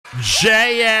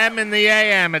JM in the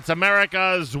AM. It's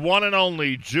America's one and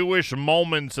only Jewish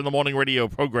Moments in the Morning radio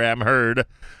program, heard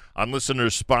on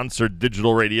listeners-sponsored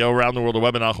digital radio around the world, the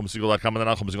web at NachumSegal.com and the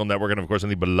Nachum Segal Network, and, of course, on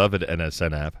the beloved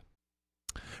NSN app.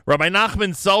 Rabbi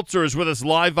Nachman Seltzer is with us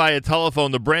live via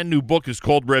telephone. The brand new book is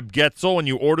called Reb Getzel. When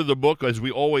you order the book, as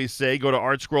we always say, go to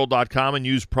artscroll.com and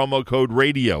use promo code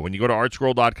radio. When you go to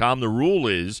artscroll.com, the rule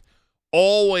is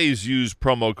always use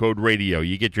promo code radio.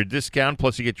 You get your discount,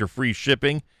 plus you get your free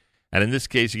shipping. And in this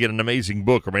case, you get an amazing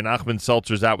book. Rabbi Nachman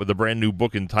Seltzer's out with a brand new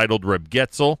book entitled Reb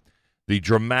Getzel, The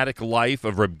Dramatic Life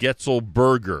of Reb Getzel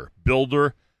Berger,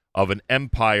 Builder of an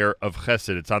Empire of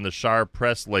Chesed. It's on the Shar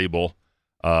Press label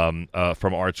from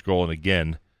ArtScroll. And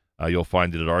again, you'll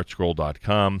find it at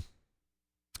artscroll.com.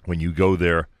 When you go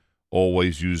there,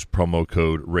 always use promo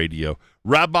code radio.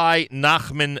 Rabbi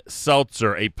Nachman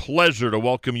Seltzer, a pleasure to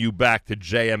welcome you back to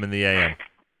JM in the AM.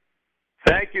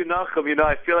 Thank you, Nachum. You know,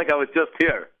 I feel like I was just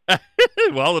here.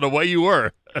 Well, in a way you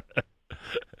were.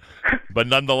 But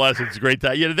nonetheless, it's great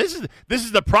to, this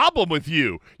is the problem with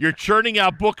you. You're churning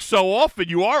out books so often,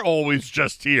 you are always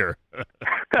just here.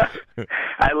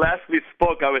 I last we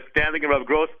spoke, I was standing in Rav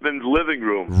Grossman's living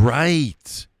room.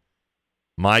 Right.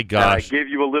 My gosh. I gave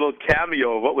you a little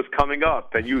cameo of what was coming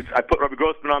up, and I put Rav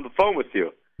Grossman on the phone with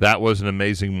you. That was an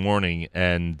amazing morning.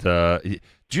 And do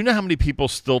you know how many people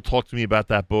still talk to me about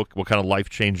that book? What kind of life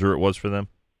changer it was for them?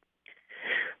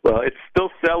 Well, it's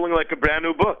still selling like a brand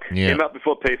new book. Yeah. It came out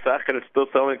before Pesach, and it's still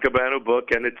selling like a brand new book,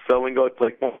 and it's selling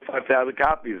like 5,000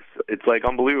 copies. It's like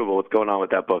unbelievable what's going on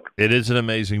with that book. It is an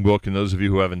amazing book, and those of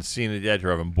you who haven't seen it yet or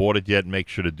haven't bought it yet, make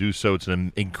sure to do so. It's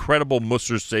an incredible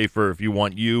Musar Sefer if you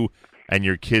want you and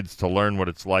your kids to learn what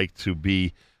it's like to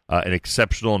be an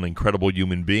exceptional and incredible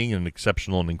human being and an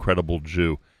exceptional and incredible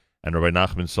Jew. And Rabbi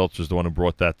Nachman Seltzer is the one who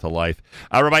brought that to life.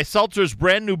 Rabbi Seltzer's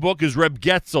brand new book is Reb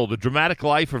Getzel, The Dramatic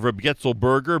Life of Reb Getzel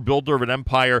Berger, Builder of an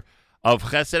Empire of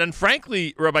Chesed. And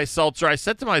frankly, Rabbi Seltzer, I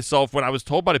said to myself when I was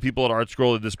told by the people at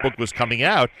ArtScroll that this book was coming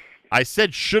out, I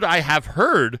said, should I have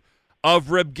heard of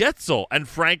Reb Getzel? And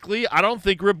frankly, I don't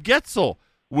think Reb Getzel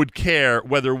would care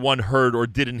whether one heard or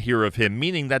didn't hear of him,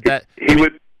 meaning that he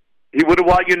would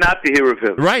want you not to hear of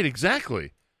him. Right,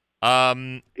 exactly.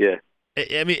 Yeah.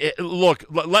 I mean, look.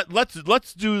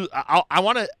 Let's do. I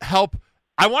want to help.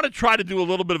 I want to try to do a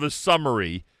little bit of a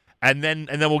summary, and then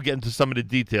we'll get into some of the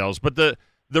details. But the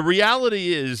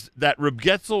reality is that Reb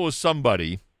Getzel was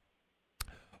somebody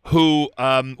who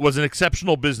was an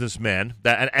exceptional businessman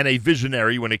and a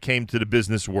visionary when it came to the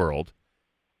business world,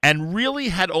 and really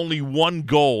had only one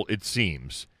goal, it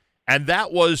seems, and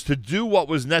that was to do what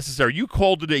was necessary. You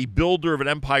called it a builder of an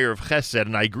empire of Chesed,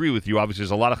 and I agree with you. Obviously,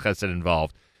 there's a lot of Chesed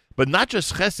involved. But not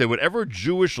just Chesed, whatever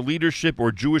Jewish leadership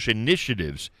or Jewish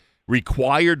initiatives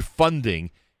required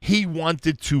funding, he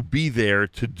wanted to be there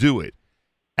to do it.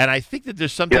 And I think that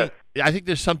there's something. Yes. I think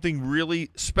there's something really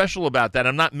special about that.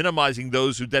 I'm not minimizing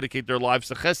those who dedicate their lives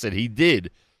to Chesed. He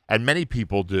did, and many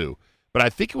people do. But I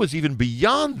think it was even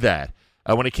beyond that.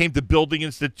 When it came to building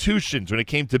institutions, when it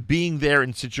came to being there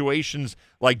in situations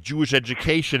like Jewish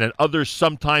education and other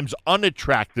sometimes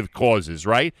unattractive causes,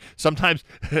 right? Sometimes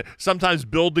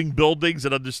building buildings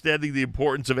and understanding the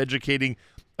importance of educating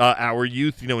our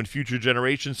youth, in future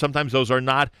generations. Sometimes those are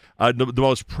not the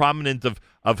most prominent of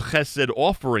chesed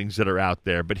offerings that are out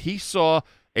there. But he saw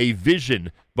a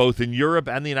vision both in Europe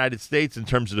and the United States in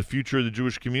terms of the future of the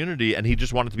Jewish community, and he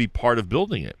just wanted to be part of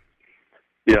building it.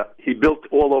 Yeah, he built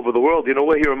all over the world. You know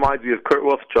what? He reminds me of Kurt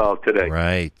Rothschild today.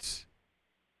 Right.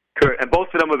 Kurt, and both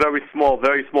of them are very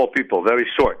small people, very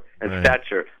short in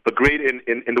stature, but great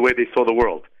in the way they saw the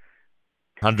world.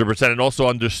 100%, and also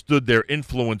understood their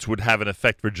influence would have an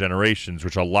effect for generations,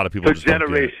 which a lot of people for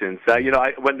generations.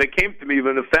 When they came to me,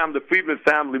 when the Friedman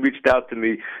family reached out to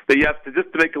me, that you have to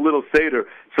just to make a little seder.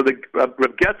 So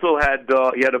Reb Getzel had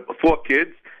 4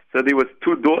 kids. So there was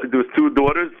two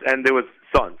daughters, and there was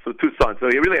sons. So 2 sons. So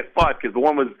he really had 5 kids. But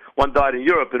one died in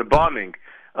Europe in a bombing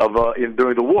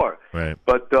during the war. Right.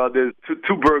 But there's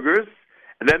two Bergers.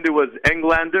 And then there was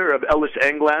Englander, Reb Elish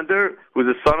Englander, who's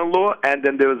his son-in-law, and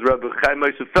then there was Reb Chaim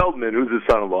Moshe Feldman, who's his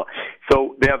son-in-law.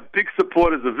 So they have big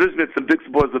supporters of Vishnitz and big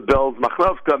supporters of Belz,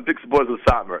 Machnovka, and big supporters of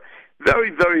Satmar.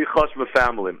 Very, very chashma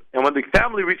family. And when the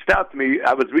family reached out to me,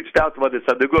 I was reached out to by the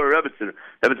Sadegura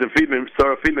Rebbetzin Friedman.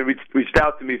 Sarah Friedman reached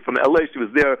out to me from L.A. She was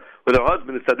there with her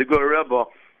husband, the Sadegura Rebbe,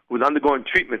 who was undergoing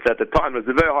treatments at the time. It was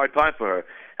a very hard time for her.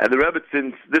 And the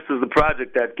Rebbitzins, this is the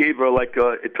project that gave her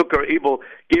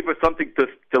gave her something to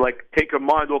take her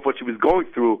mind off what she was going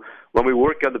through. When we were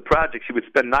working on the project, she would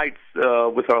spend nights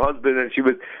with her husband, and she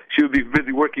would be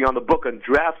busy working on the book, on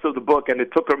drafts of the book, and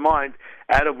it took her mind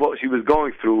out of what she was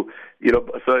going through.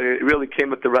 So it really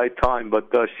came at the right time.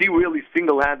 But she really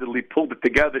single-handedly pulled it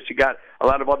together. She got a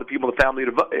lot of other people in the family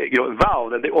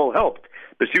involved, and they all helped.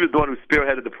 But she was the one who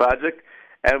spearheaded the project.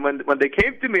 And when they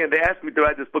came to me and they asked me to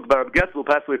write this book about Rabbi Getzel, who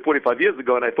passed away 45 years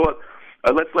ago, and I thought,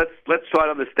 let's try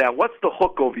to understand what's the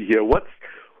hook over here. What's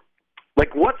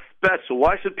special?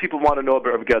 Why should people want to know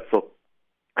about Rabbi Getzel?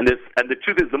 And the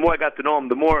truth is, the more I got to know him,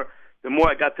 the more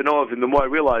I got to know of him, the more I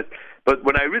realized. But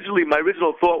my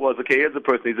original thought was, okay, here's a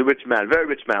person. He's a rich man, very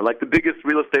rich man, like the biggest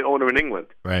real estate owner in England.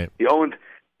 Right. He owned.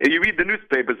 If you read the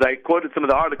newspapers, I quoted some of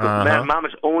the articles. Man,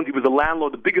 Mamish owned. He was a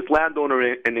landlord, the biggest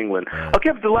landowner in England. Okay,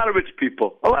 but there's a lot of rich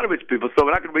people. So we're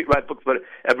not going to write books about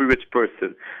every rich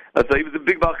person. So he was a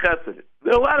big Baal Chesed.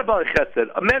 There are a lot of Baal Chesed.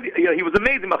 He was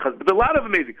amazing Baal Chesed, but there are a lot of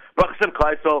amazing. Baruch Hashem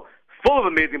Kleisel, full of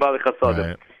amazing Baal Chesedim.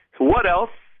 Right. So what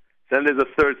else? Then there's a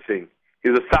third thing.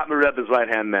 He was a Satmar Rebbe's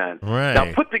right-hand man. Right.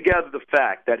 Now put together the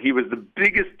fact that he was the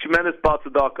biggest, tremendous Baal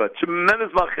Tzedakah, tremendous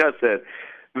Baal Chesed,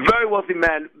 very wealthy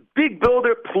man, big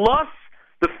builder, plus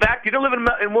the fact you didn't live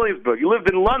in Williamsburg, you lived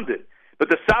in London. But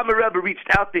the Satmar Rebbe reached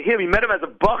out to him. He met him as a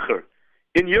bacher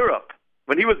in Europe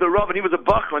when he was the Rav and he was a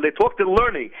bacher, and they talked in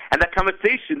learning. And that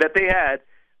conversation that they had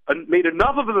made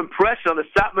enough of an impression on the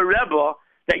Satmar Rebbe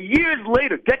that years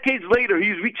later, decades later,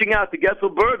 he's reaching out to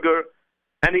Getzel Berger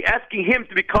and he's asking him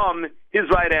to become his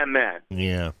right-hand man.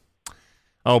 Yeah.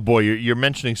 Oh, boy, you're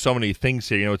mentioning so many things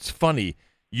here. It's funny.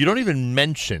 You don't even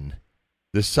mention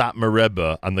the Satmar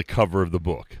Rebbe on the cover of the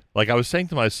book. Like I was saying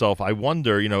to myself, I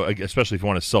wonder, especially if you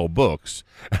want to sell books,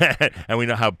 and we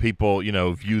know how people,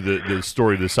 view the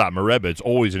story of the Satmar Rebbe. It's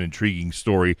always an intriguing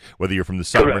story, whether you're from the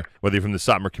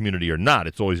Satmar community or not.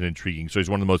 It's always an intriguing story. He's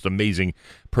one of the most amazing,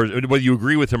 whether you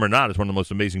agree with him or not, it's one of the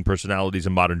most amazing personalities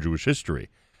in modern Jewish history.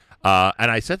 And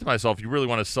I said to myself, if you really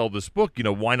want to sell this book,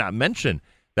 why not mention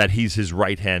that he's his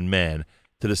right-hand man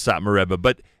to the Satmar Rebbe?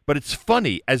 But it's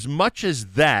funny, as much as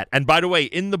that, and by the way,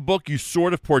 in the book you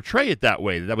sort of portray it that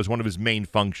way. That was one of his main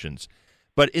functions.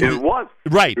 But in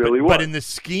but in the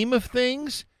scheme of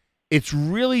things, it's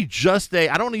really just I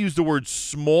don't want to use the word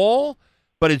small,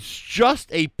 but it's just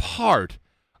a part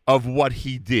of what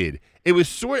he did. It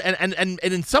was and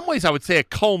in some ways I would say a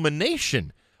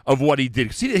culmination of what he did.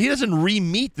 Because he doesn't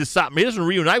re-meet the Satmar, he doesn't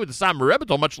reunite with the Satmar Rebbe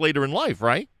until much later in life,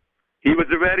 right? He was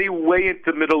already way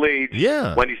into middle age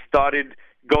when he started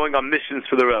going on missions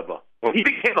for the Rebbe. When he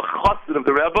became a chassid of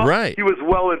the Rebbe, right, he was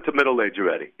well into middle age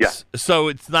already. Yeah. So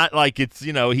it's not like it's,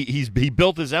 he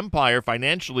built his empire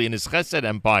financially in his chesed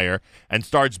empire and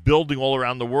starts building all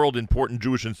around the world important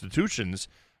Jewish institutions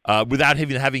without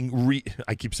having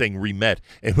I keep saying re-met,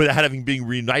 and without having being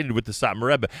reunited with the Satmar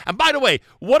Rebbe. And by the way,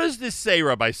 what does this say,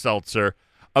 Rabbi Seltzer,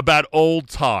 about old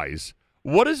ties?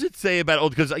 What does it say about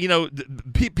old? Because,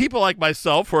 people like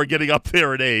myself who are getting up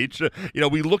there in age,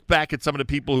 we look back at some of the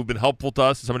people who've been helpful to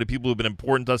us, some of the people who've been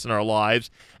important to us in our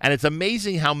lives, and it's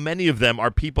amazing how many of them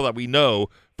are people that we know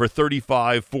for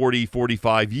 35, 40,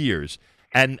 45 years.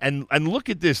 And look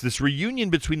at this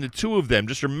reunion between the two of them,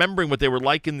 just remembering what they were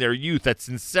like in their youth, that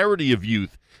sincerity of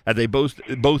youth that they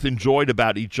both enjoyed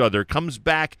about each other, comes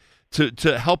back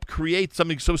to help create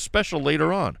something so special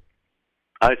later on.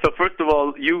 So first of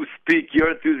all, your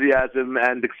enthusiasm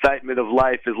and excitement of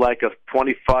life is like a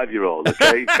 25-year-old,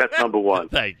 okay? That's number one.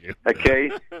 Thank you.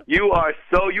 Okay? You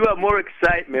have more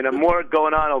excitement and more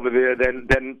going on over there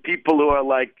than people who are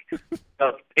like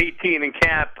 18 in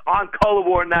camp on Color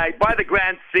War night by the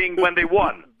Grand Sing when they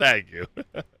won. Thank you.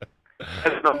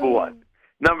 That's number one.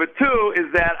 Number two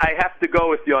is that I have to go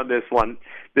with you on this one.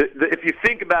 If you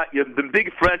think about the big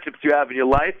friendships you have in your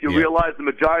life, you realize the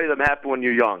majority of them happen when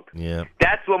you're young. Yeah.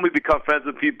 That's when we become friends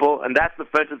with people, and that's the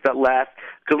friendships that last.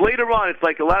 Because later on, it's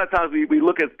like a lot of times we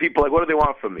look at people like, what do they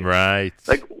want from me? Right.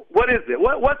 Like, what is it?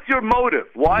 What's your motive?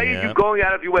 Why are you going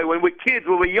out of your way? When we're kids,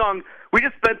 when we're young, we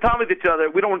just spend time with each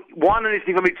other. We don't want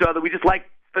anything from each other. We just like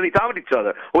spending time with each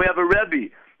other. Or we have a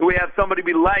Rebbe. We have somebody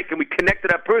we like, and we connect to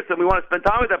that person. We want to spend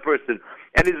time with that person,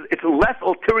 and it's less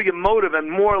ulterior motive and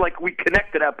more like we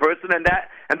connect to that person, and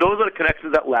those are the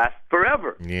connections that last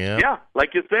forever. Yeah,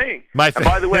 like you're saying. And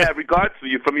by the way, I have regards for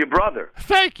you from your brother.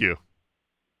 Thank you.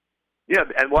 Yeah,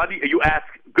 and why do you ask?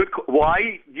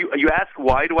 Why you ask?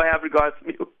 Why do I have regards from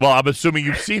you? Well, I'm assuming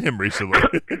you've seen him recently.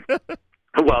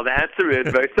 Well, the answer is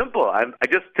very simple. I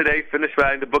just today finished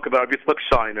writing the book about Rabbi Yitzchak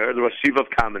Shiner, the Rosh Yeshiva of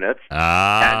Kamenetz.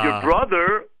 And your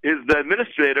brother is the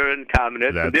administrator in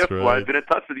Kamenetz, and therefore I've been in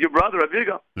touch with your brother, Rav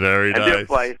Yigal. Very nice. And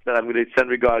therefore I said I'm going to send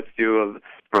regards to you,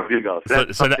 Rav Yigal. So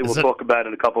that's something we'll talk about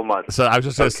in a couple of months. So I was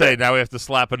just going to say, now we have to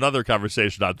slap another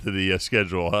conversation onto the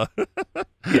schedule, huh?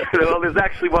 Yeah, well, there's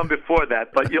actually one before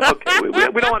that, but okay, we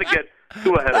don't want to get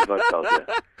too ahead of ourselves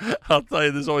here. I'll tell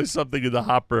you, there's always something in the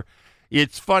hopper.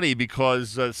 It's funny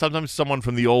because sometimes someone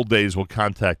from the old days will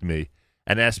contact me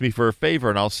and ask me for a favor,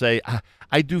 and I'll say,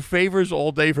 I do favors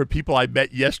all day for people I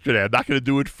met yesterday. I'm not going to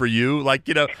do it for you. Like,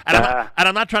 and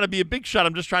I'm not trying to be a big shot.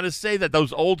 I'm just trying to say that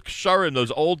those old ksharim,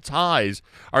 those old ties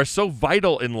are so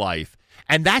vital in life.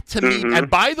 And that to me, and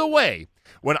by the way,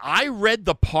 when I read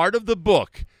the part of the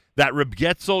book that Reb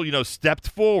Getzel, stepped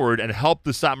forward and helped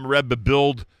the Satmar Rebbe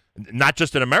build, not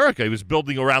just in America, he was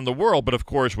building around the world, but of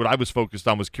course what I was focused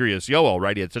on was Kiryas Yoel,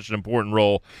 right? He had such an important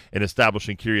role in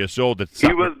establishing Kiryas Yoel.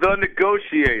 He was the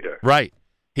negotiator. Right.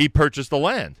 He purchased the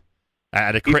land.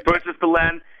 He purchased the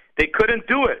land. They couldn't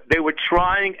do it. They were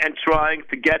trying and trying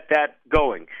to get that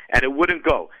going, and it wouldn't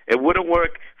go. It wouldn't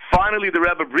work. Finally, the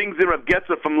Rebbe brings in Reb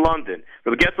Getzel from London.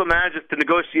 Reb Getzel manages to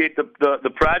negotiate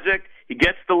the project. He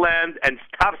gets the land, and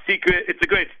top secret. It's a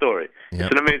great story. Yep.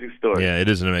 It's an amazing story. Yeah, it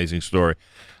is an amazing story.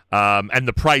 And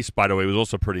the price, by the way, was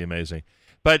also pretty amazing.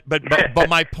 But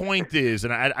my point is,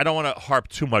 and I don't want to harp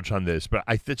too much on this, but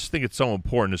I just think it's so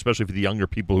important, especially for the younger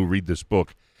people who read this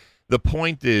book. The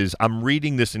point is, I'm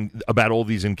reading this about all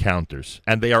these encounters,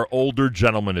 and they are older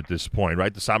gentlemen at this point,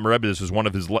 right? The Satmar Rebbe, this was one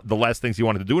of the last things he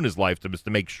wanted to do in his life, was to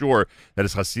make sure that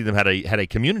his Hasidim had a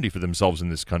community for themselves in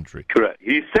this country. Correct.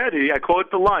 He said, I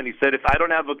quote the line, he said, if I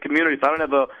don't have a community, if I don't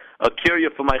have a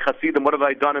Kiryah for my Hasidim, what have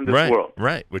I done in this world?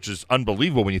 Right, which is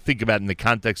unbelievable when you think about it in the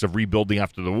context of rebuilding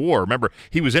after the war. Remember,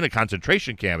 he was in a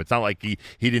concentration camp. It's not like he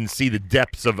didn't see the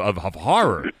depths of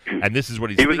horror, and this is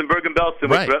what he was in Bergen-Belsen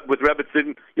with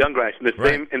Rebbetzin Youngreich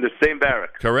in the same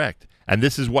barrack. Correct. And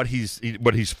this is what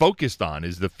he's focused on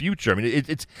is the future. I mean,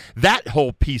 it's that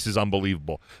whole piece is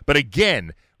unbelievable. But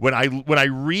again, when I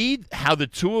read how the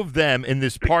two of them in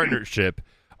this partnership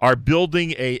are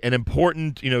building an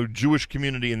important, Jewish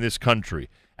community in this country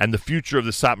and the future of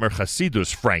the Satmar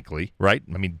Hasidus, frankly, right?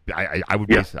 I mean, I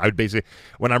would basically,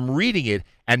 when I'm reading it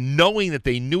and knowing that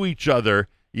they knew each other,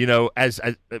 as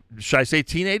should I say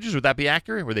teenagers? Would that be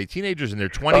accurate? Were they teenagers in their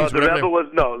 20s? The Rebbe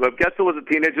Reb Getzel was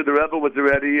a teenager. The Rebbe was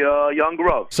already a young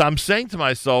growth. So I'm saying to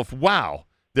myself, wow,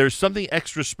 there's something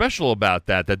extra special about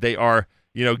that they are,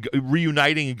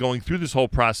 reuniting and going through this whole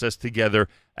process together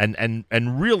and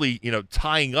really,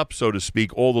 tying up, so to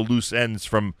speak, all the loose ends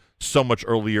from so much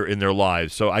earlier in their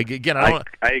lives. So I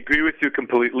agree with you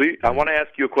completely. I want to ask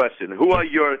you a question. Who are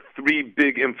your three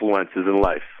big influences in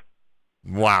life?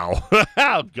 Wow.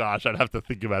 Oh, gosh, I'd have to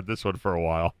think about this one for a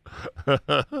while.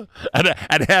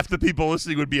 and half the people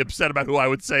listening would be upset about who I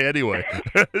would say anyway.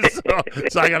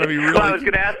 so I got to be really... Well, I was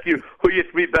going to ask you who your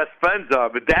three best friends are,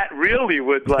 but that really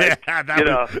would,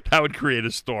 that would create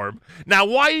a storm. Now,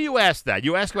 why do you ask that?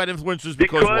 You ask about influencers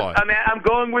because why? I mean, I'm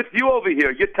going with you over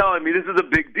here. You're telling me this is a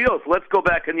big deal, so let's go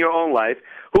back in your own life.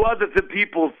 Who are the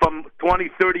people from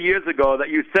 20, 30 years ago that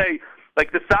you say...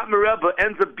 Like the Satmar Rebbe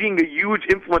ends up being a huge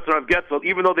influence on Rav Getzel,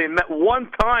 even though they met one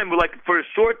time, like for a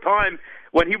short time,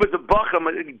 when he was a Bacham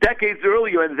decades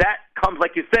earlier, and that comes,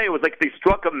 like you say, it was like they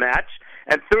struck a match,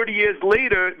 and 30 years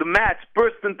later, the match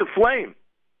burst into flame.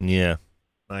 Yeah,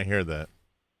 I hear that.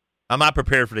 I'm not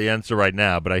prepared for the answer right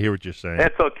now, but I hear what you're saying.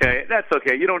 That's okay.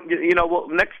 You don't. Well,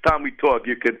 next time we talk,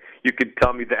 you could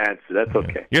tell me the answer. That's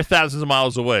okay. You're thousands of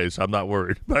miles away, so I'm not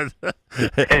worried. But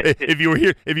if you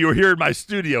were here in my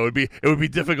studio, it would be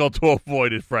difficult to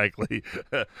avoid it, frankly.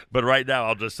 But right now,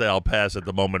 I'll just say I'll pass at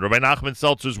the moment. Rabbi Nachman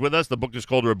Seltzer is with us. The book is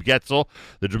called Reb Getzel: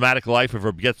 The Dramatic Life of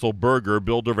Reb Getzel Berger,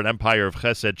 Builder of an Empire of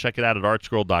Chesed. Check it out at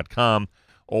artscroll.com.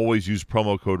 Always use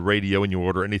promo code radio when you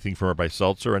order anything from Rabbi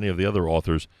Seltzer or any of the other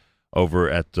authors over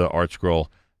at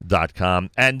artscroll.com.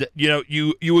 And,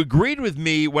 you agreed with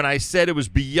me when I said it was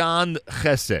beyond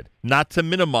chesed, not to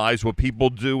minimize what people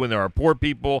do when there are poor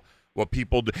people, what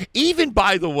people do. Even,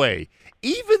 by the way,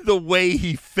 the way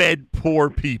he fed poor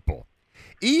people,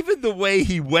 even the way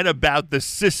he went about the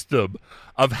system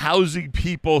of housing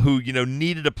people who,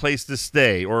 needed a place to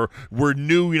stay or were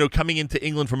new, coming into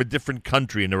England from a different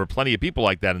country, and there were plenty of people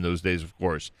like that in those days, of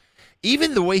course.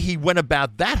 Even the way he went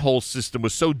about that whole system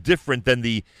was so different than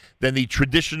the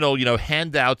traditional,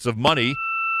 handouts of money.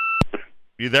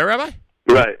 You there, Rabbi?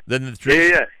 Right.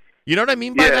 Yeah. You know what I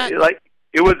mean by that? Like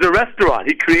it was a restaurant.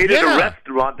 He created a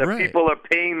restaurant that people are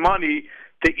paying money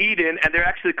to eat in, and they're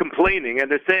actually complaining, and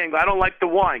they're saying, I don't like the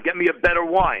wine. Get me a better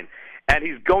wine. and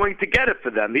he's going to get it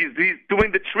for them. He's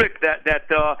doing the trick that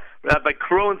Rabbi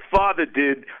Krohn's father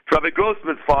did to Rabbi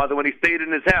Grossman's father when he stayed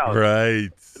in his house. Right.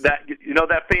 That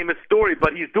that famous story,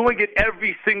 but he's doing it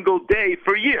every single day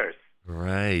for years.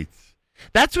 Right.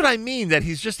 That's what I mean. That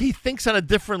he thinks on a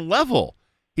different level.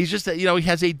 He's just he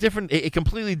has a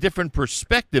completely different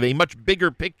perspective, a much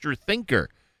bigger picture thinker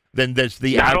than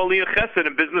not only in chesed,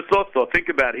 in business also. Think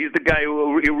about it. He's the guy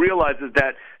who realizes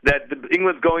that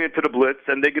England's going into the Blitz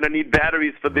and they're going to need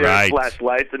batteries for their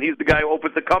flashlights, and he's the guy who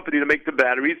opens the company to make the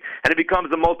batteries, and he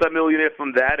becomes a multimillionaire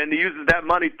from that, and he uses that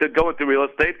money to go into real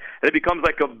estate, and it becomes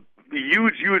like a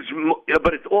huge,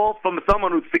 but it's all from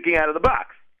someone who's thinking out of the box.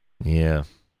 Yeah.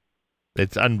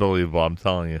 It's unbelievable, I'm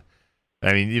telling you.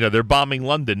 I mean, they're bombing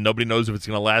London. Nobody knows if it's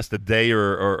going to last a day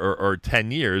or 10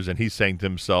 years. And he's saying to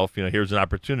himself, here's an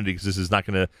opportunity because this is not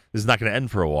going to end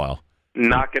for a while.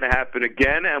 Not going to happen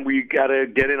again, and we got to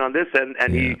get in on this. And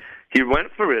yeah. he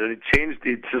went for it, and it changed.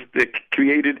 It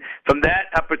created from that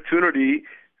opportunity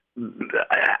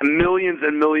millions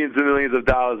and millions and millions of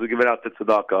dollars were given out to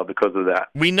tzedakah because of that.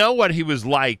 We know what he was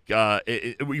like.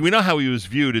 We know how he was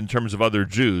viewed in terms of other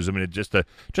Jews. I mean, just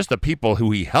the people who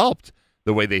he helped.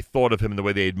 The way they thought of him and the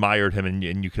way they admired him,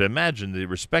 and you can imagine the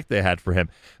respect they had for him.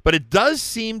 But it does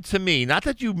seem to me, not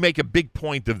that you make a big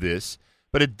point of this,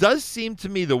 but it does seem to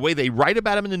me the way they write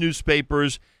about him in the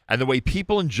newspapers and the way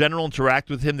people in general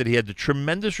interact with him, that he had the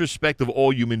tremendous respect of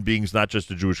all human beings, not just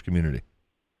the Jewish community.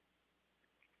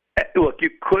 Look,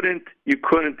 you couldn't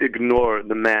ignore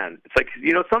the man. It's like,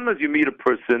 sometimes you meet a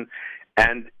person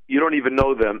and you don't even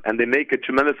know them, and they make a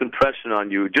tremendous impression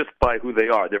on you just by who they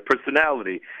are. Their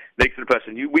personality makes an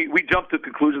impression. We jump to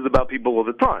conclusions about people all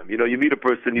the time. You meet a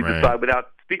person, you decide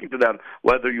without speaking to them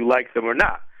whether you like them or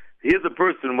not. Here's a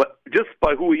person, just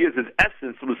by who he is, his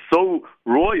essence was so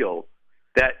royal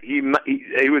that he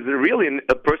was really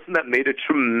a person that made a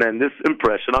tremendous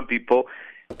impression on people.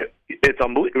 It's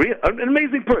unbelievable. An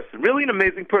amazing person, really an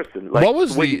amazing person. Like, what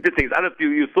was he did things. I don't know if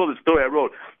you saw the story I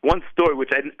wrote. One story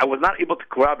which I was not able to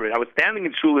corroborate. I was standing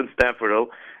in shul in Stamford Hill,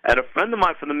 and a friend of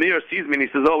mine from the mirror sees me, and he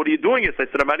says, "Oh, what are you doing?" I said,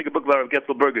 "I'm writing a book about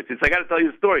Getzel Burgers." He says, "I got to tell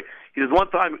you the story." He says, one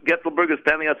time Getzel Burgers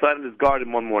standing outside in his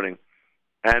garden one morning,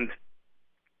 and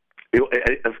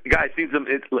a guy sees him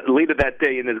later that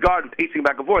day in his garden, pacing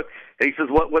back and forth, and he says,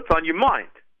 "What's on your mind?"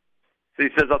 So he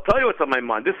says, "I'll tell you what's on my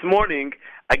mind. This morning,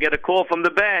 I get a call from the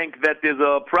bank that there's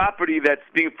a property that's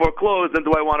being foreclosed, and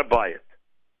do I want to buy it?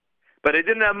 But I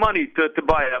didn't have money to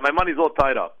buy it. My money's all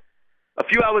tied up. A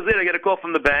few hours later, I get a call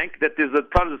from the bank that there's a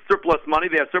ton of surplus money.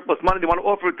 They have surplus money. They want to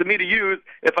offer it to me to use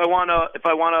if I want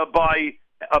to buy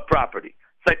a property.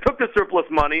 So I took the surplus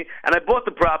money, and I bought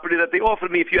the property that they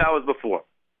offered me a few hours before.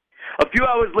 A few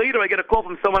hours later, I get a call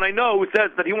from someone I know who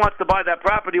says that he wants to buy that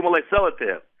property and will I sell it to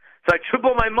him. So I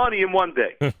triple my money in one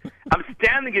day. I'm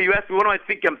standing here. You ask me, what do I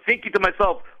think? I'm thinking to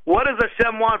myself, what does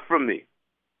Hashem want from me?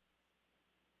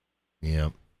 Yeah.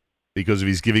 Because if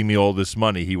he's giving me all this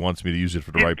money, he wants me to use it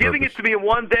for the right purpose. He's giving it to me in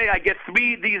one day. I get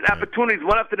these opportunities,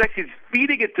 one after the next. He's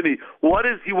feeding it to me. What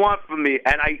does he want from me?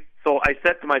 And so I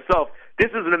said to myself,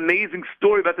 this is an amazing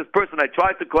story about this person. I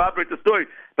tried to corroborate the story,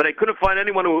 but I couldn't find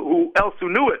anyone else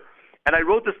who knew it. And I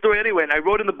wrote the story anyway, and I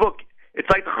wrote in the book, it's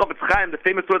like the Chavetz Chaim, the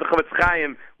famous story of the Chavetz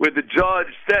Chaim, where the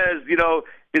judge says,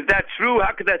 is that true?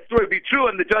 How could that story be true?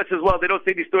 And the judge says, well, they don't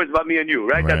say these stories about me and you,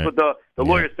 right? That's what the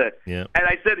lawyer said. Yeah. And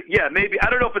I said, yeah, maybe. I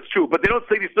don't know if it's true, but they don't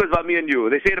say these stories about me and you.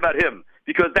 They say it about him,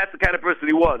 because that's the kind of person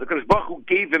he was. Because Baruch Hu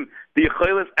gave him the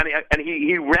Yechilas, and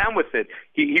he ran with it.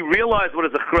 He realized what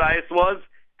his Achrayus was,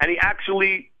 and he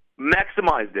actually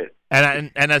maximized it.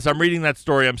 And as I'm reading that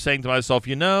story, I'm saying to myself,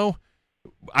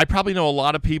 I probably know a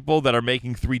lot of people that are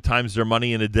making 3 times their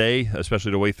money in a day,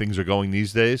 especially the way things are going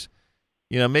these days.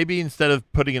 Maybe instead of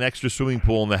putting an extra swimming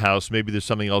pool in the house, maybe there's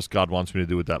something else God wants me to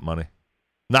do with that money.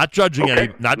 Not judging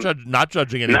not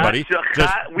judging anybody.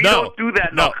 We don't do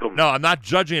that. No, I'm not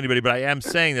judging anybody, but I am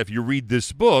saying that if you read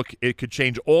this book, it could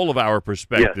change all of our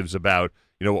perspectives about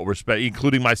what we're spending,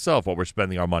 including myself, what we're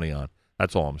spending our money on.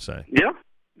 That's all I'm saying. Yeah.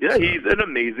 Yeah, so. He's an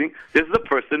amazing. This is a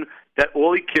person that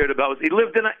all he cared about was he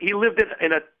lived in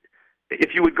a.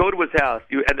 If you would go to his house,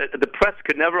 and the press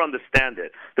could never understand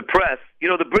it. The press,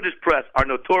 the British press are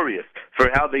notorious for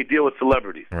how they deal with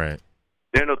celebrities. Right.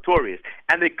 They're notorious,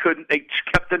 and they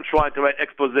kept on trying to write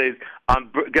exposés on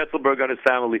Getzelberg and his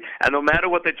family, and no matter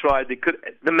what they tried, they could.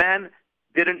 The man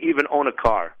didn't even own a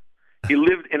car. He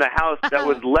lived in a house that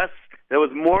was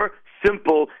more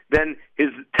simple than his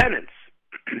tenants.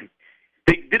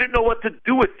 They didn't know what to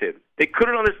do with him. They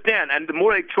couldn't understand. And the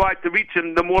more they tried to reach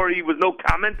him, the more he was no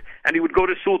comment, and he would go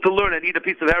to shul to learn and eat a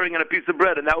piece of herring and a piece of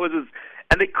bread. And that was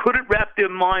and they couldn't wrap their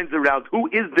minds around who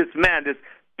is this man, this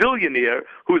billionaire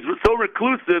who's so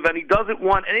reclusive, and he doesn't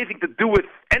want anything to do with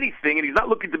anything, and he's not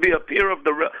looking to be a peer of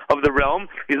the realm.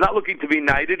 He's not looking to be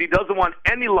knighted. He doesn't want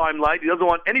any limelight. He doesn't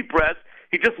want any press.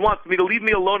 He just wants me to leave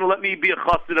me alone and let me be a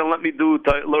chassid and let me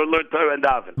learn Torah and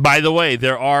daven. By the way,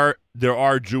 there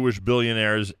are Jewish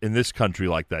billionaires in this country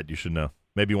like that. You should know.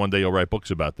 Maybe one day you'll write books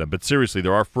about them. But seriously,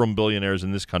 there are frum billionaires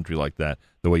in this country like that.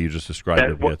 The way you just described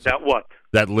it.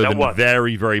 That live in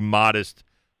very, very modest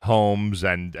homes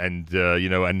and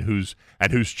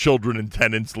whose children and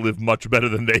tenants live much better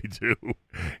than they do.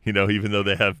 Even though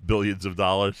they have billions of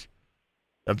dollars.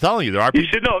 I'm telling you, there are people.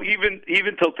 You should know, even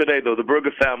till today, though, the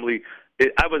Berger family.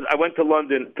 I went to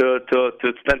London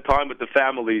to spend time with the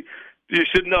family. You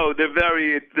should know they're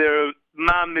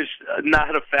mamish,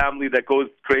 not a family that goes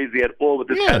crazy at all with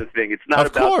this kind of thing. It's not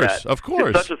about that. Of course,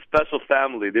 it's such a special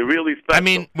family. They're really special. I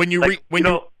mean,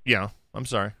 I'm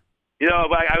sorry.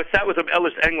 I sat with him,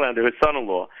 Ellis Englander, his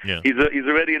son-in-law. Yeah. He's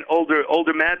already an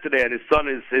older man today, and his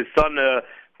son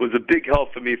was a big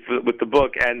help for me with the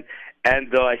book. And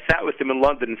I sat with him in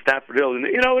London, in Stafford Hill, in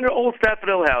an old Stafford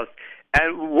Hill house.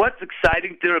 And what's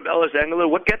exciting to Reb Ellis Engler,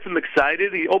 what gets him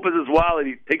excited, he opens his wallet,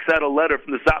 he takes out a letter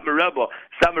from the Satmar Rebbe.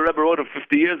 Satmar Rebbe wrote him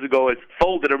 50 years ago. It's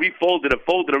folded and refolded and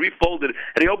folded and refolded.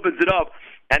 And he opens it up,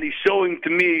 and he's showing to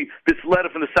me this letter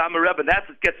from the Satmar Rebbe. That's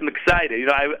what gets him excited.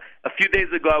 A few days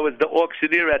ago, I was the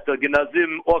auctioneer at the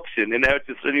Genazim auction in Eretz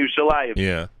Yisrael, Yerushalayim.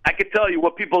 Yeah. I can tell you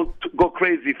what people go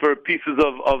crazy for pieces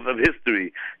of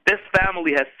history. This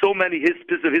family has so many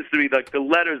pieces of history, like the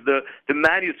letters, the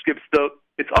manuscripts,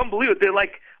 it's unbelievable. They're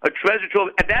like a treasure trove,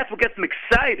 and that's what gets them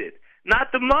excited.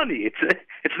 Not the money.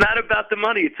 It's not about the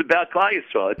money. It's about Klal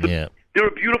Yisrael. They're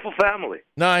a beautiful family.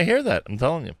 No, I hear that. I'm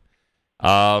telling you.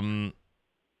 And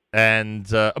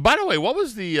by the way, what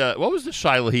was the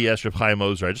shaila he asked Reb Chaim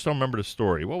Ozer? I just don't remember the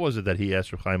story. What was it that he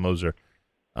asked Reb Chaim Ozer?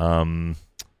 You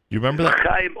remember that?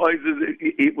 Chaim Ozer.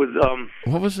 It was.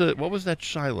 What was that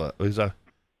shaila?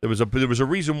 There was a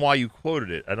reason why you quoted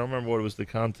it. I don't remember what was the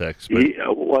context. But...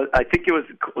 I think it was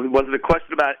it a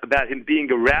question about him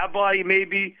being a rabbi,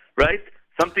 maybe, right?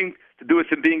 Something to do with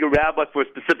him being a rabbi for a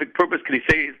specific purpose. Can he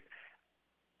say?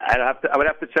 I would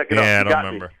have to check it out. Yeah, I don't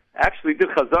remember. Actually, did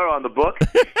Chazara on the book,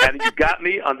 and you got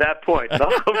me on that point.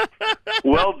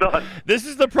 Well done. This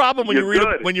is the problem when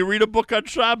you read a book on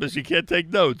Shabbos. You can't take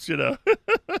notes,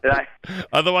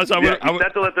 Otherwise, I would. He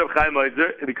sent the letter of Chaim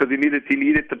Ozer because he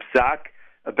needed to psak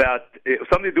about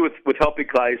something to do with helping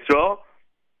Klal Yisrael.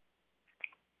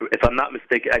 If I'm not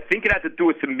mistaken, I think it had to do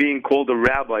with him being called a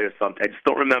rabbi or something. I just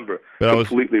don't remember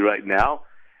completely right now.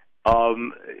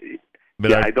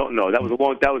 I don't know. That was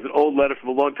an old letter from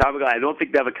a long time ago. I don't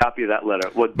think they have a copy of that letter.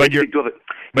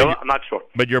 I'm not sure.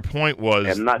 But your point was,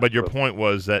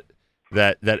 that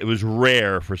it was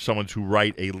rare for someone to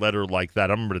write a letter like that. I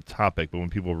don't remember the topic, but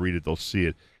when people read it, they'll see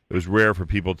it. It was rare for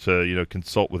people to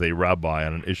consult with a rabbi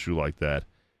on an issue like that.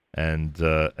 And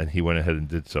he went ahead and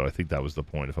did so. I think that was the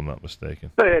point, if I'm not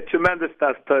mistaken. Yeah, tremendous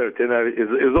Tastert. It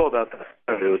was all about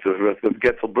Tastert. It was with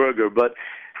Getzel Berger. But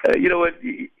you know what?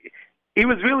 He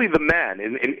was really the man.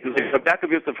 In the back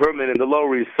of Yosef Herman in the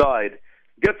Lower East Side,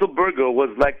 Getzel Berger was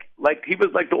like he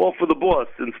was like the all for the boss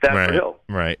in Stafford Hill.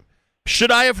 Right.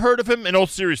 Should I have heard of him in all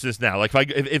seriousness now? Like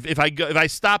if I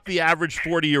stop the average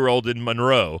 40-year-old in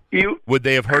Monroe, would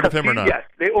they have heard of him or not? Yes,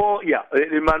 they all. Yeah,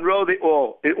 in Monroe, they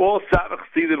all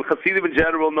Chassidim. Chassidim in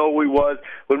general know who he was.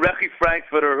 When Rechi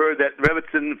Frankfurter heard that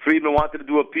Rebbetzin Friedman wanted to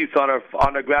do a piece on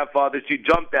her grandfather, she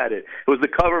jumped at it. It was the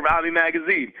cover of Ami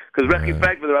magazine because Rechi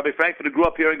Frankfurter, Rabbi Frankfurter, grew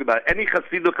up hearing about it. Any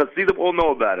Chassidim all know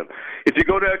about him. If you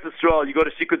go to Eretz Yisrael, you go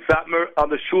to Shikut Satmar on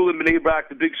the shul in Bnei Brak,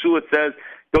 the big shul. It says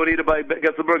donated by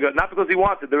Getzel Berger. Not because he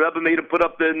wanted. The Rebbe made him put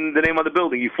up the name on the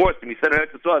building. He forced him. He said,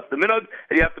 it's the minhag,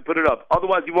 and you have to put it up.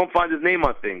 Otherwise, you won't find his name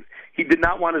on things. He did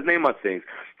not want his name on things.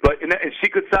 But in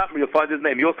Shikut Satmar, you'll find his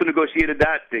name. He also negotiated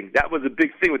that thing. That was a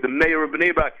big thing with the mayor of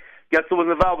Bnei Brak. Getzel was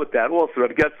involved with that also.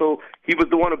 Rabbi Getzel, he was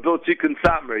the one who built Shikut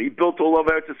Satmar. He built all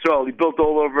over Eretz Yisrael. He built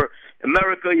all over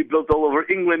America. He built all over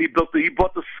England. He bought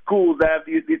the schools that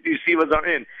the yeshivas are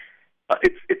in.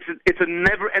 It's a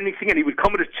never-ending thing, and he would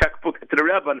come with his checkbook to the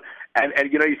Rebbe, and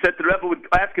he said to the Rebbe, would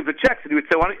ask him for checks, and he would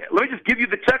say, let me just give you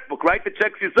the checkbook, write the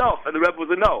checks yourself, and the Rebbe would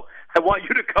say, no, I want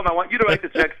you to come, I want you to write the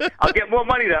checks, I'll get more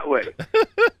money that way.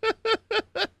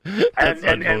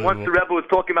 and once the Rebbe was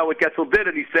talking about what Getzel did,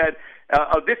 and he said,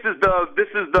 this is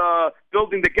the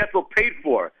building that Getzel paid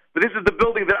for, but this is the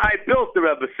building that I built, the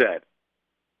Rebbe said.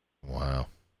 Wow.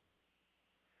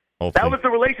 That was the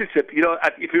relationship.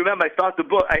 If you remember, I start the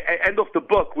book. I end off the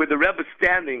book with the Rebbe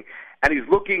standing, and he's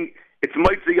looking. It's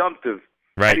Motzei Yom Tov,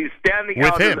 Right. and he's standing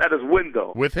With out him. at his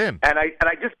window. With him. And I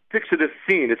just picture this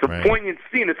scene. It's a Right. poignant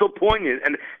scene. It's so poignant.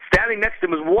 And standing next to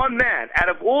him is one man. Out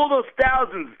of all those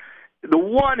thousands, the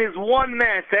one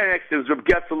man standing next to him is Reb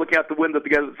Getzel looking out the window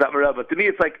together with Satmar Rebbe. To me,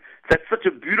 it's like that's such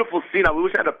a beautiful scene. I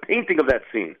wish I had a painting of that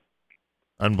scene.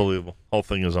 Unbelievable. Whole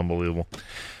thing is unbelievable.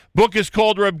 Book is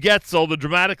called Reb Getzel, The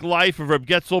Dramatic Life of Reb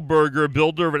Getzel Berger,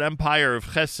 builder of an empire of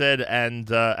chesed,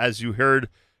 and as you heard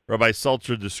Rabbi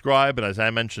Seltzer describe, and as I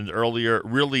mentioned earlier,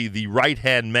 really the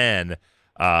right-hand man,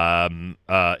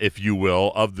 if you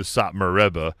will, of the Satmar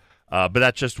Rebbe. But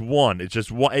that's just one. It's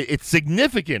just one. It's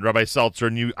significant, Rabbi Seltzer,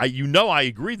 and I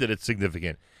agree that it's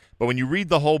significant. But when you read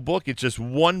the whole book, it's just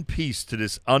one piece to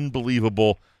this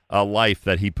unbelievable life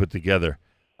that he put together.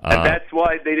 And that's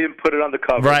why they didn't put it on the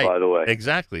cover, right, by the way.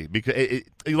 Exactly, because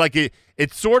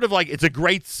it's sort of like it's a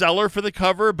great seller for the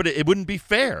cover, but it wouldn't be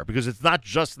fair because it's not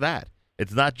just that.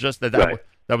 It's not just that. Right.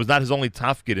 That was not his only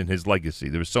tafkid in his legacy.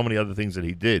 There were so many other things that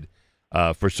he did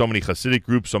for so many Hasidic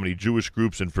groups, so many Jewish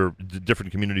groups, and for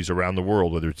different communities around the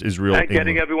world, whether it's Israel, And England.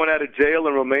 getting everyone out of jail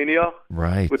in Romania.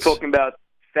 Right. We're talking about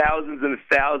thousands and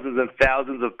thousands and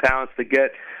thousands of pounds to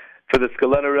get for the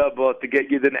Skalena Rebbe to get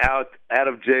Yidden out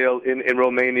of jail in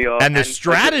Romania, and the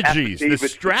strategies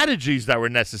that were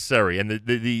necessary, and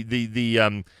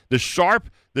the sharp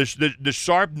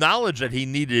knowledge that he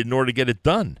needed in order to get it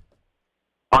done.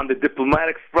 On the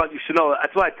diplomatic front, you should know.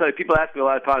 That's why I tell you. People ask me a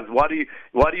lot of times, why do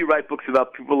you write books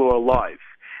about people who are alive?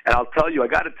 And I'll tell you, I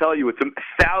got to tell you, it's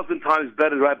 1,000 times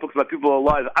better to write books about people who are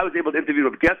alive. I was able to interview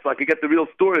Reb Getzel. I could get the real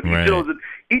story. Right.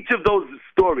 Each of those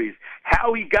stories,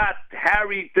 how he got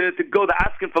Harry to go to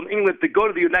ask him from England to go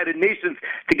to the United Nations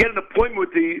to get an appointment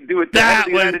with the head of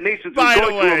the United Nations, by who's the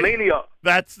going way, to Romania.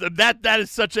 That is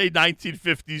such a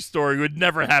 1950s story. It would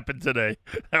never happen today.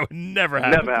 That would never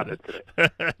happen today.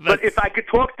 But if I could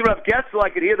talk to Reb Getzel, I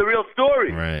could hear the real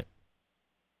story. Right.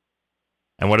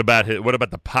 And what about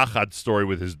the Pachad story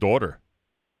with his daughter,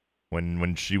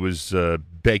 when she was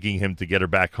begging him to get her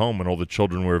back home when all the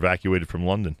children were evacuated from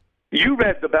London? You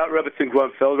read about Rebbetzin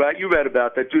Grunfeld, right? You read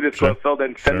about that Judith Grunfeld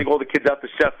and sending all the kids out to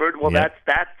Shepherd. Well, that's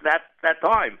that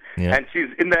time, and she's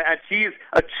in there, and she's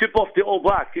a chip off the old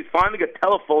block. She's finding a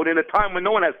telephone in a time when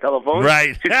no one has telephones.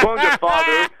 Right. She's calling her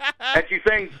father, and she's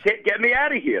saying, "Get me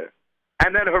out of here."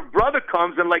 And then her brother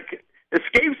comes and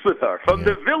escapes with her from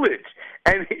the village.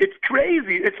 And it's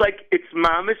crazy. It's like, it's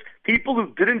mamish people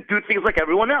who didn't do things like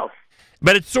everyone else.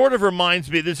 But it sort of reminds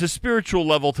me, there's a spiritual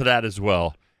level to that as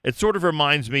well. It sort of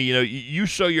reminds me, you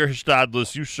show your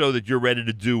hishtadlus, you show that you're ready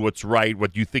to do what's right,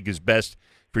 what you think is best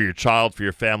for your child, for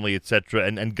your family, etc.,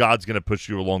 and God's going to push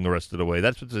you along the rest of the way.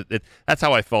 That's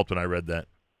how I felt when I read that.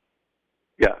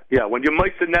 Yeah. When you're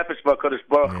Moshe Nefesh B'Hakadosh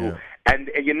Baruch Hu, and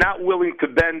you're not willing to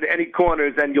bend any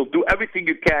corners, and you'll do everything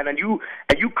you can, and you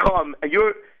come, and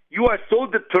you are so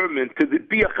determined to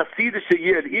be a Hasidic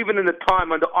Yid, even in a time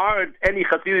when there aren't any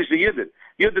Hasidic Yidden.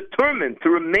 You're determined to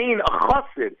remain a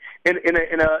Chassid in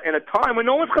a time when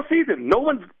no one's Hasidim. No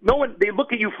one. They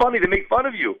look at you funny. They make fun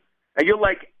of you, and you're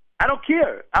like, I don't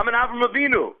care. I'm an Avram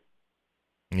Avinu.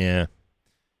 Yeah.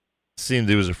 Seemed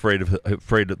he was afraid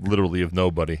literally of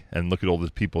nobody, and look at all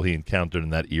the people he encountered in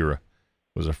that era.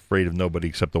 Was afraid of nobody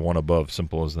except the one above.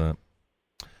 Simple as that.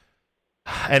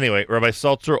 Anyway, Rabbi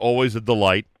Seltzer, always a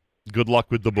delight. Good luck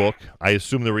with the book. I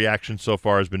assume the reaction so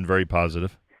far has been very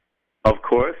positive. Of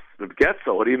course. Reb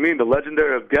Getzel. What do you mean? The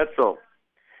legendary Reb Getzel.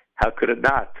 How could it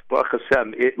not? Baruch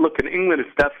Hashem. Look, in England,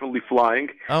 it's definitely flying.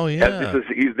 Oh, yeah.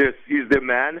 He's their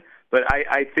man. But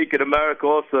I think in America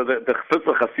also, the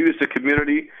Hasidic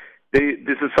community,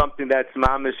 this is something that's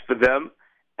mamish for them,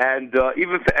 and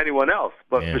even for anyone else.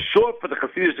 But for sure, for the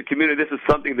Hasidic community, this is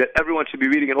something that everyone should be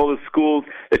reading in all the schools.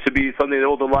 It should be something that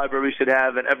all the libraries should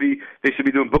have, and they should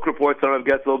be doing book reports on Reb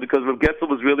Getzel, because Reb Getzel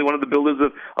was really one of the builders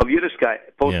of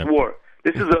Yiddishkeit post-war.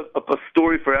 This is a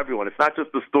story for everyone. It's not just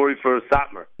a story for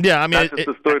Satmar. Yeah, I mean, it's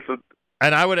a story for.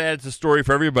 And I would add it's a story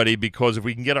for everybody, because if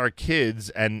we can get our kids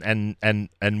and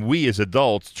we as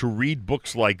adults to read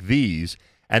books like these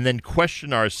and then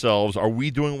question ourselves, are we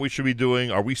doing what we should be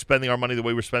doing? Are we spending our money the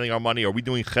way we're spending our money? Are we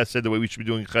doing chesed the way we should be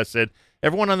doing chesed?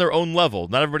 Everyone on their own level.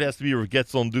 Not everybody has to be Reb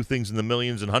Getzel and do things in the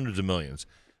millions and hundreds of millions.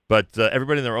 But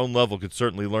everybody on their own level could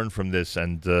certainly learn from this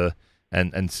and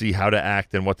see how to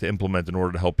act and what to implement in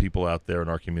order to help people out there in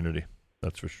our community.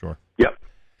 That's for sure. Yep.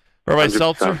 Rabbi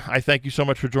Seltzer, I thank you so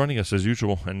much for joining us, as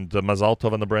usual, and Mazal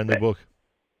Tov on the brand new book.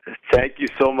 Thank you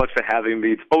so much for having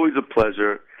me. It's always a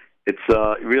pleasure.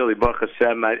 It's really, Baruch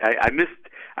Hashem.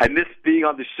 I I missed being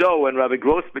on the show and Rabbi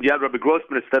Grossman. You had Rabbi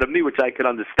Grossman instead of me, which I can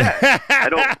understand.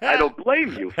 I don't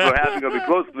blame you for having Rabbi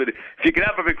Grossman. If you can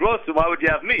have Rabbi Grossman, why would you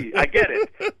have me? I get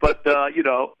it, but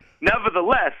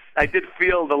nevertheless, I did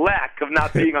feel the lack of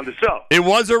not being on the show. It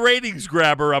was a ratings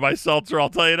grabber, Rabbi Seltzer. I'll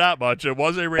tell you that much. It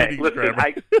was a ratings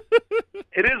grabber.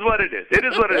 It is what it is. It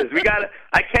is what it is.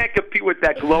 I can't compete with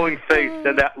that glowing face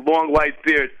and that long white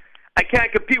beard. I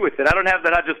can't compete with it. I don't have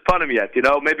that Hajjus Panim yet,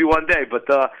 maybe one day. But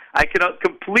I can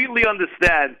completely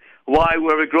understand why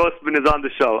Rabbi Grossman is on the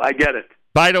show. I get it.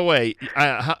 By the way,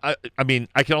 I mean,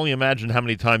 I can only imagine how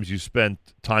many times you spent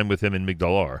time with him in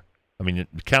Migdal Or. I mean,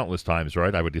 countless times,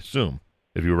 right? I would assume,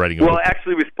 if you were writing a book. Well,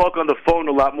 actually, we spoke on the phone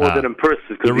a lot more than in person,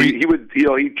 because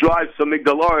he drives from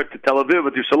Migdal Or to Tel Aviv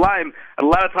or to Yerushalayim, and a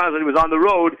lot of times when he was on the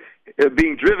road,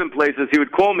 being driven places, he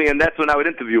would call me, and that's when I would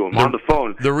interview him on the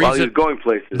phone while he was going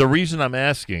places. The reason I'm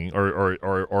asking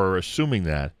or assuming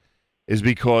that is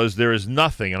because there is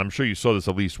nothing, and I'm sure you saw this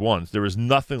at least once, there is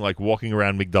nothing like walking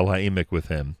around Migdal HaEmek with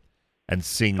him and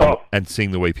seeing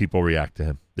the way people react to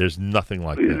him. There's nothing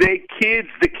like that.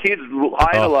 The kids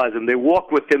idolize him. They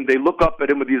walk with him. They look up at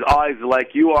him with these eyes like,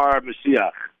 you are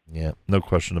Mashiach. Yeah, no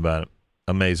question about it.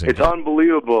 Amazing. It's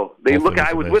unbelievable.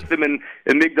 I was with them in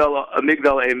Migdal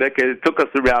HaEmek, and it took us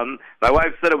around. My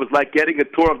wife said it was like getting a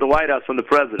tour of the White House from the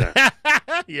president.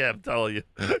 Yeah, I'm telling you.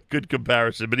 Good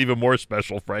comparison, but even more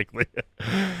special, frankly.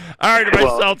 All right,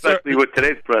 Seltzer. Especially with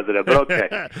today's president, but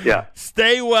okay. Yeah.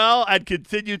 Stay well and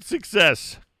continued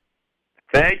success.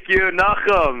 Thank you,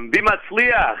 Nachum. Be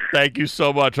matzliach. Thank you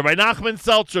so much. Rabbi Nachman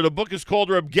Seltzer, the book is called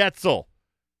Reb Getzel,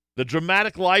 The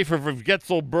Dramatic Life of Reb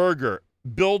Getzel Berger,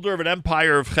 Builder of an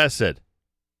Empire of Chesed.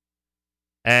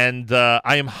 And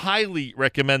I am highly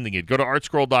recommending it. Go to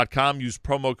artscroll.com, use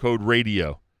promo code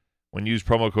radio. When you use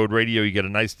promo code radio, you get a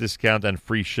nice discount and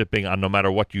free shipping on no matter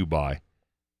what you buy.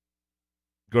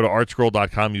 Go to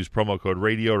artscroll.com, use promo code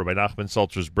radio. Rabbi Nachman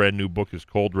Seltzer's brand new book is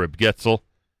called Reb Getzel.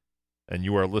 And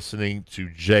you are listening to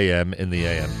JM in the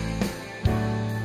AM.